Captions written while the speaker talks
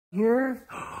here,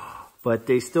 but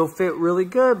they still fit really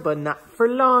good, but not for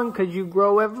long because you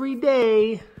grow every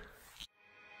day.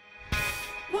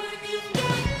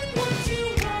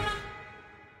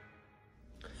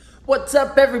 What's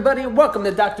up, everybody, and welcome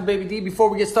to Dr. Baby D. Before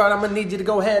we get started, I'm gonna need you to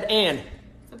go ahead and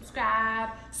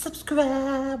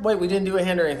subscribe. Wait, we didn't do a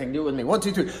hand or anything. Do it with me. 1,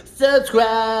 2, 3.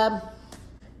 Subscribe.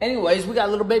 Anyways, we got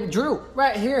little baby Drew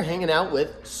right here hanging out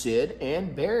with Sid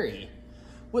and Barry.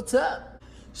 What's up?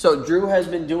 So Drew has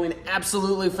been doing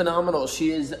absolutely phenomenal.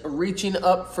 She is reaching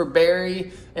up for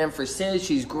Barry and for Sid.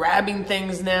 She's grabbing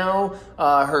things now.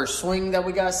 Her swing that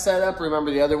we got set up, remember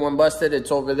the other one busted?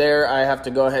 It's over there. I have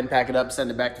to go ahead and pack it up,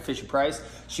 send it back to Fisher-Price.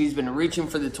 She's been reaching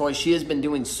for the toy. She has been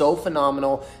doing so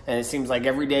phenomenal, and it seems like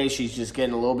every day she's just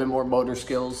getting a little bit more motor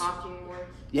skills. Talking more.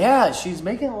 Yeah, she's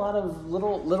making a lot of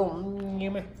little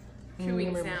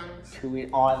Cooing sounds. Cooing.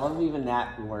 Oh, I love even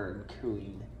that word,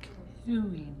 cooing.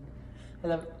 Cooing. I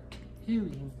love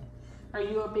cooing. Are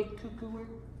you a big cuckooer?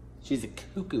 She's a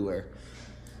cuckooer.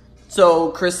 So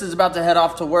Chris is about to head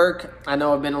off to work. I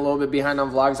know I've been a little bit behind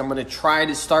on vlogs. I'm going to try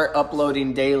to start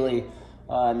uploading daily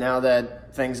now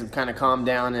that things have kind of calmed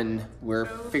down and we're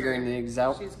figuring things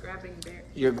out. She's grabbing Bear.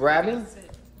 You're grabbing?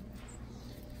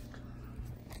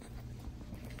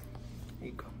 There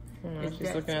you go. Oh,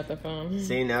 she's looking at the phone.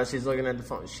 See, now she's looking at the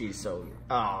phone. She's so...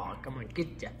 Oh, come on,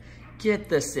 get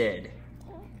the Sid.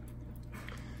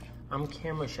 I'm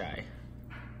camera shy.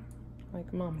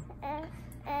 Like mom.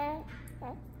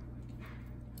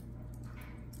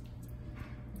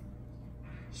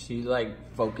 She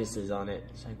like focuses on it.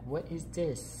 She's like, what is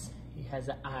this? He has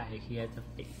an eye, he has a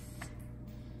face.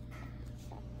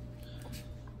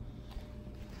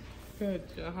 Good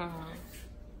job.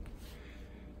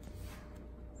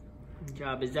 Good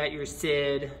job. Is that your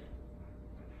Sid?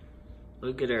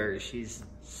 Look at her. She's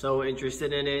so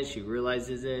interested in it. She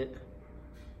realizes it.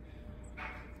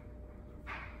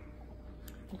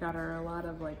 I got her a lot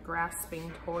of like grasping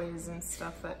toys and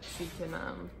stuff that she can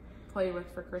play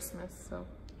with for Christmas. So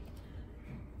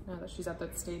now that she's at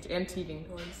that stage, and teething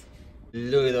toys.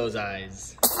 Look at those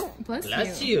eyes.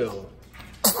 Bless you.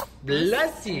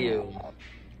 Bless you.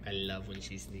 I love when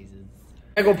she sneezes.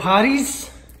 I go potties.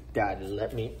 Dad,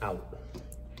 let me out.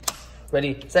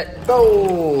 Ready, set,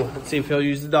 go. Let's see if he'll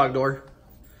use the dog door.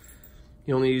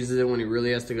 He only uses it when he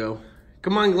really has to go.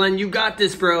 Come on, Glenn, you got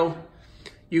this, bro.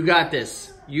 You got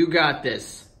this. You got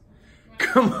this.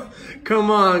 Come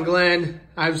on, Glenn.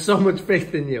 I have so much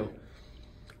faith in you.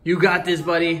 You got this,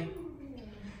 buddy.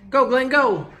 Go, Glenn,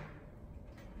 go.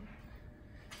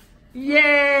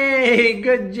 Yay,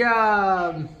 good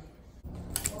job.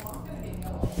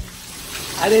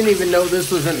 I didn't even know this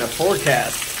was in the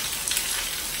forecast.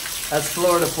 That's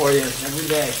Florida for you, every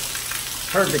day.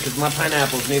 Perfect, because my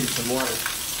pineapples needed some water.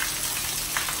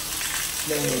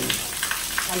 Dang.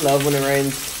 I love when it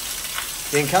rains.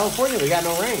 See, in California, we got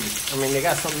no rain. I mean, they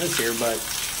got something this year, but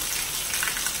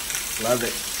love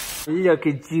it. Look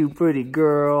at you, pretty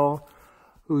girl,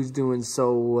 who's doing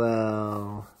so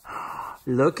well.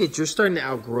 Look at, you're starting to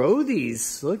outgrow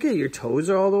these. Look at, your toes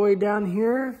are all the way down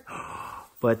here.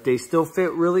 But they still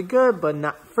fit really good, but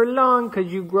not for long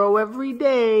because you grow every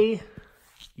day.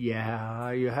 Yeah,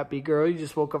 are you a happy girl? You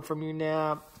just woke up from your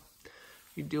nap.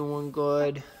 You're doing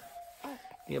good.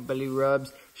 Yeah, belly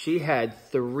rubs. She had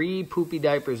 3 poopy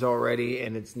diapers already,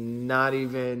 and it's not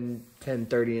even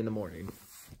 10:30 in the morning.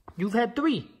 You've had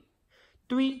 3.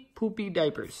 3 poopy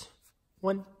diapers.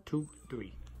 1, 2,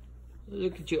 3.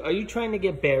 Look at you. Are you trying to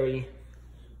get Barry?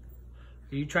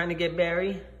 Are you trying to get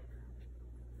Barry?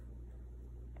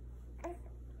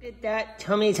 Get that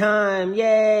tummy time.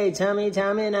 Yay, tummy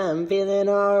time, and I'm feeling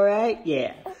all right.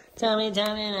 Yeah. Tummy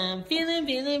time, and I'm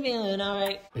feeling all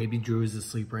right. Baby Drew is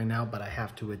asleep right now, but I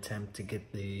have to attempt to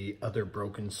get the other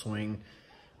broken swing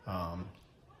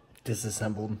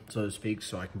disassembled, so to speak,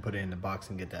 so I can put it in the box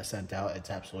and get that sent out. It's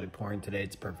absolutely pouring today.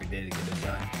 It's a perfect day to get it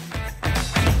done.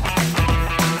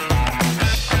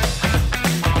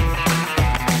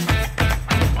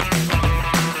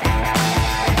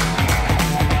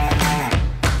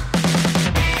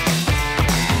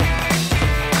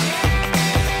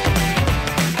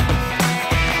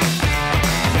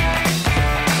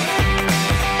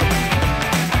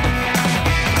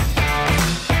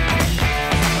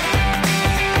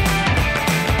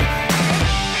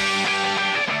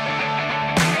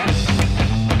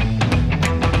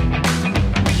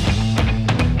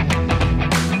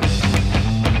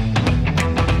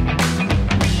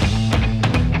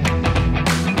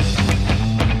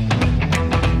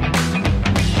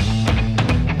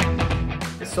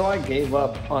 So I gave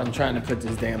up on trying to put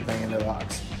this damn thing in the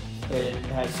box. It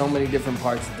has so many different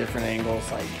parts at different angles.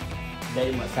 Like,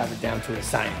 they must have it down to a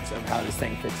science of how this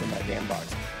thing fits in that damn box.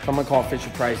 So I'm gonna call Fisher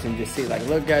Price and just see, like,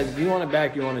 look guys, if you want it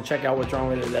back, you want to check out what's wrong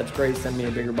with it, that's great, send me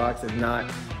a bigger box. If not,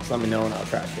 just let me know and I'll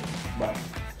trash it. But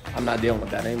I'm not dealing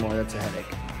with that anymore, that's a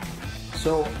headache.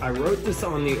 So I wrote this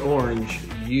on the orange,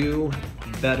 you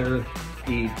better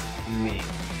eat me.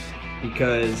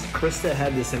 Because Krista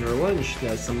had this in her lunch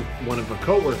that one of her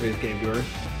coworkers gave to her.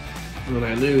 And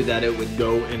I knew that it would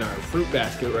go in our fruit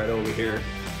basket right over here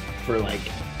for like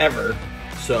ever.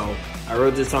 So I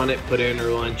wrote this on it, put it in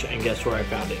her lunch, and guess where I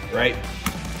found it? Right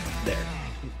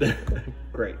there.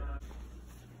 Great.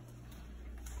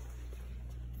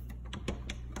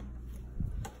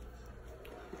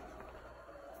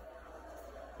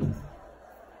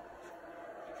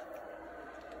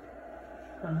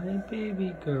 Hi,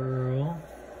 baby girl.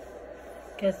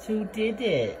 Guess who did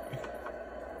it?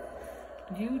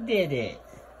 You did it.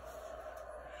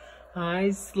 Hi,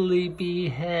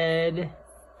 sleepyhead.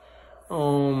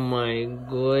 Oh my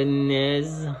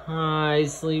goodness. Hi,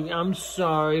 sleepy. I'm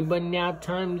sorry, but nap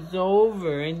time's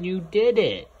over and you did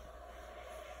it.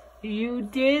 You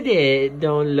did it.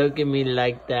 Don't look at me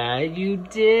like that. You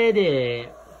did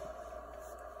it.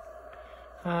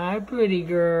 Hi, pretty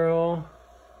girl.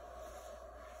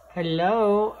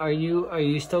 Hello, are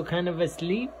you still kind of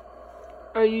asleep?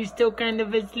 Are you still kind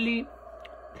of asleep?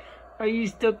 Are you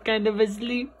still kind of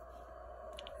asleep?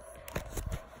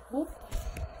 Oh.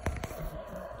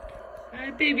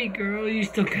 Hi, baby girl, you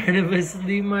still kind of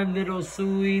asleep, my little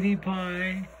sweetie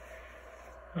pie?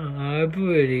 Hi,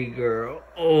 pretty girl.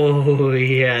 Oh,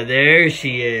 yeah, there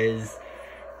she is.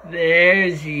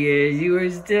 There she is. You were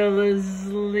still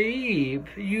asleep.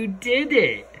 You did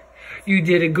it. You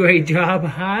did a great job.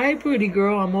 Hi, pretty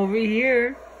girl. I'm over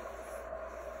here.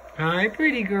 Hi,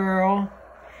 pretty girl.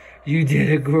 You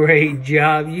did a great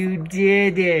job. You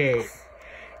did it.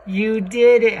 You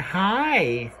did it.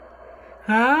 Hi.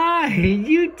 Hi.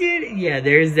 You did it. Yeah,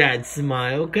 there's that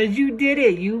smile because you did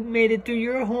it. You made it through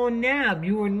your whole nap.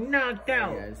 You were knocked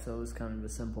out. Hey guys, so it was kind of a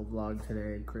simple vlog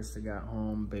today. Krista got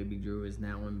home. Baby Drew is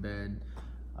now in bed.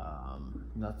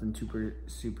 Nothing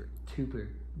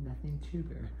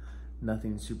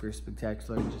super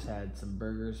spectacular. Just had some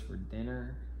burgers for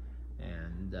dinner.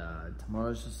 And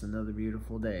tomorrow's just another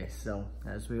beautiful day. So,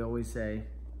 as we always say,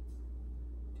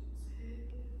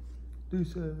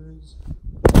 deuces.